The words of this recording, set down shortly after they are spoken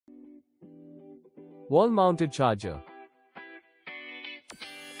Wall-mounted charger.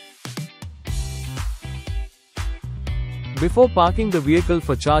 Before parking the vehicle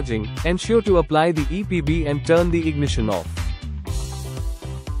for charging, ensure to apply the EPB and turn the ignition off.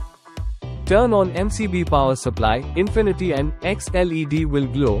 Turn on MCB power supply, infinity and X LED will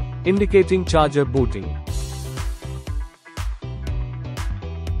glow, indicating charger booting.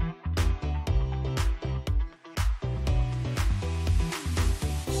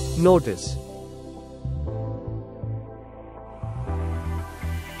 Notice.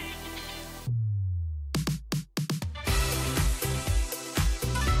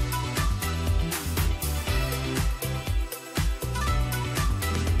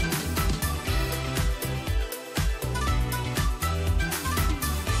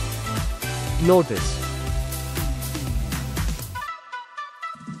 Notice.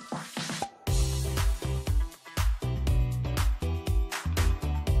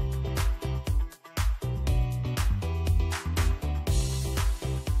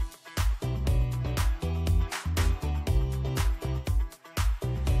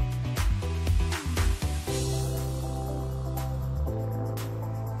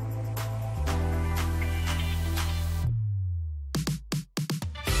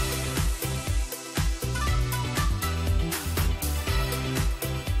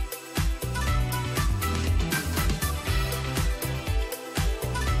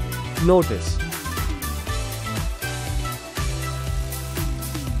 Notice.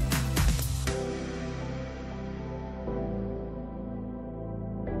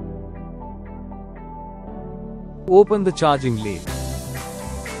 Open the charging lead.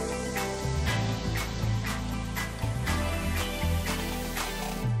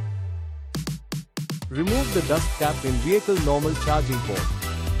 Remove the dust cap in vehicle normal charging port.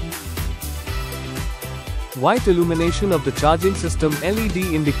 White illumination of the charging system LED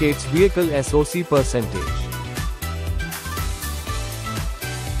indicates vehicle SOC percentage.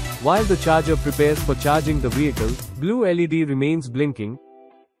 While the charger prepares for charging the vehicle, blue LED remains blinking.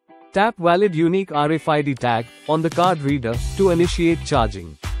 Tap valid unique RFID tag on the card reader to initiate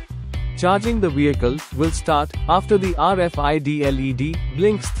charging. Charging the vehicle will start after the RFID LED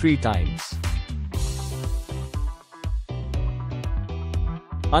blinks 3 times.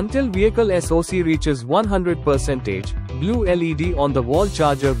 Until vehicle SOC reaches 100%, blue LED on the wall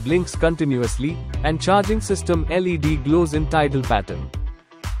charger blinks continuously, and charging system LED glows in tidal pattern.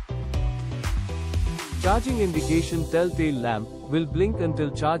 Charging indication telltale lamp will blink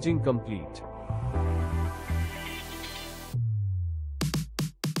until charging complete.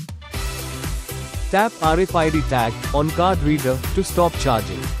 Tap RFID tag on card reader to stop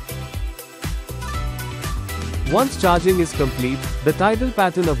charging. Once charging is complete, the tidal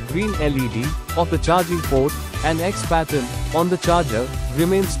pattern of green LED of the charging port and X pattern on the charger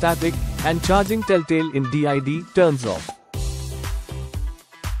remains static, and charging telltale in DID turns off.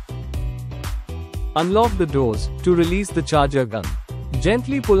 Unlock the doors to release the charger gun.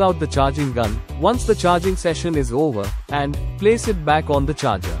 Gently pull out the charging gun once the charging session is over and place it back on the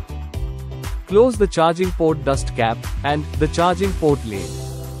charger. Close the charging port dust cap and the charging port lid.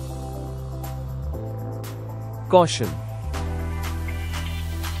 Caution.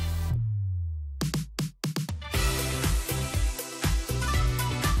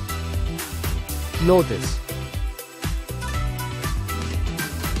 Notice.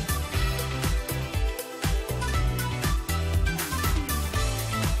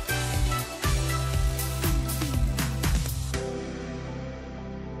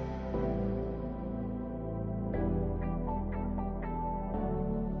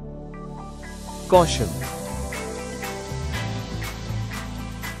 Caution.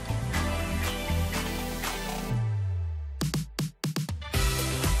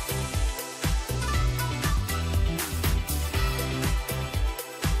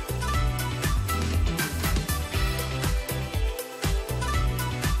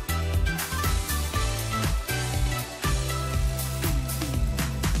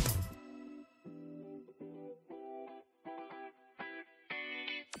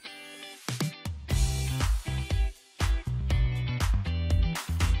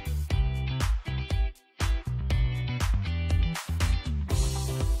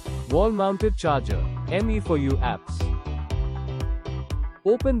 Wall-mounted charger, ME4U apps.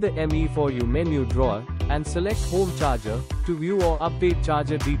 Open the ME4U menu drawer and select Home Charger to view or update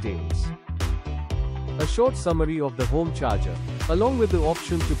charger details. A short summary of the home charger, along with the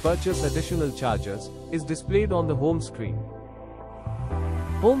option to purchase additional chargers, is displayed on the home screen.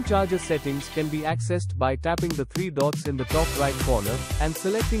 Home charger settings can be accessed by tapping the 3 dots in the top right corner and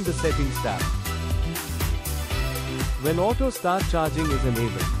selecting the Settings tab. When auto start charging is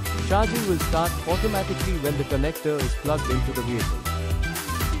enabled, Charging will start automatically when the connector is plugged into the vehicle.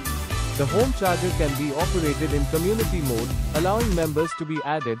 The home charger can be operated in community mode, allowing members to be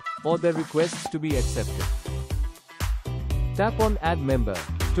added, or their requests to be accepted. Tap on Add Member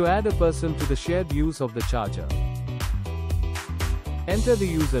to add a person to the shared use of the charger. Enter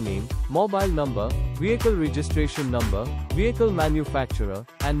the username, mobile number, vehicle registration number, vehicle manufacturer,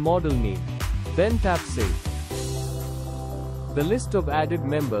 and model name. Then tap Save. The list of added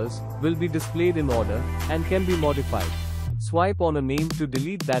members will be displayed in order and can be modified. Swipe on a name to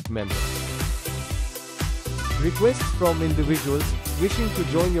delete that member. Requests from individuals wishing to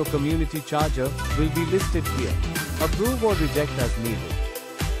join your community charger will be listed here. Approve or reject as needed.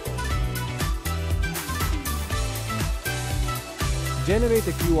 Generate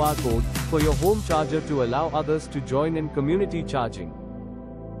a QR code for your home charger to allow others to join in community charging.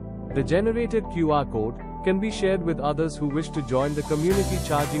 The generated QR code can be shared with others who wish to join the community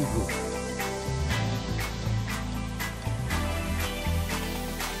charging group.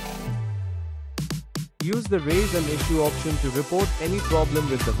 Use the Raise an Issue option to report any problem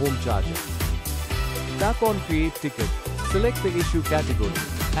with the home charger. Tap on Create Ticket, select the issue category,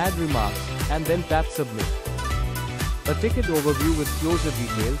 add remarks, and then tap Submit. A ticket overview with closure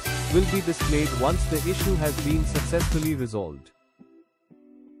details will be displayed once the issue has been successfully resolved.